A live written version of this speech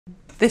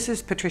This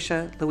is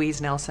Patricia Louise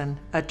Nelson,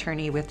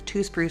 attorney with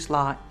Two Spruce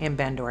Law in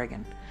Bend,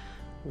 Oregon.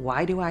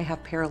 Why do I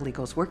have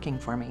paralegals working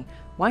for me?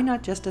 Why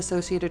not just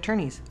associate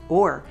attorneys?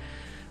 Or,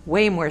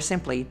 way more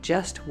simply,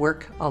 just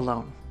work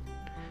alone?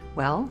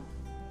 Well,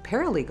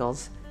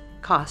 paralegals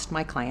cost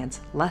my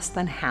clients less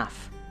than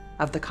half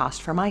of the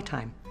cost for my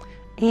time.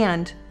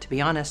 And, to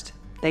be honest,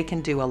 they can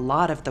do a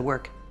lot of the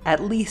work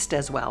at least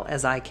as well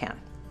as I can.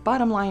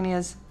 Bottom line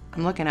is,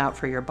 I'm looking out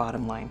for your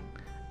bottom line.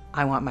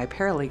 I want my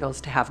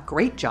paralegals to have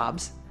great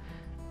jobs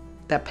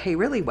that pay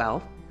really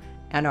well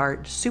and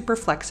are super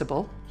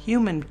flexible,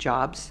 human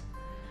jobs,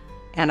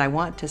 and I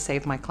want to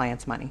save my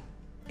clients money.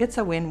 It's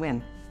a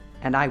win-win,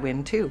 and I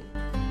win too.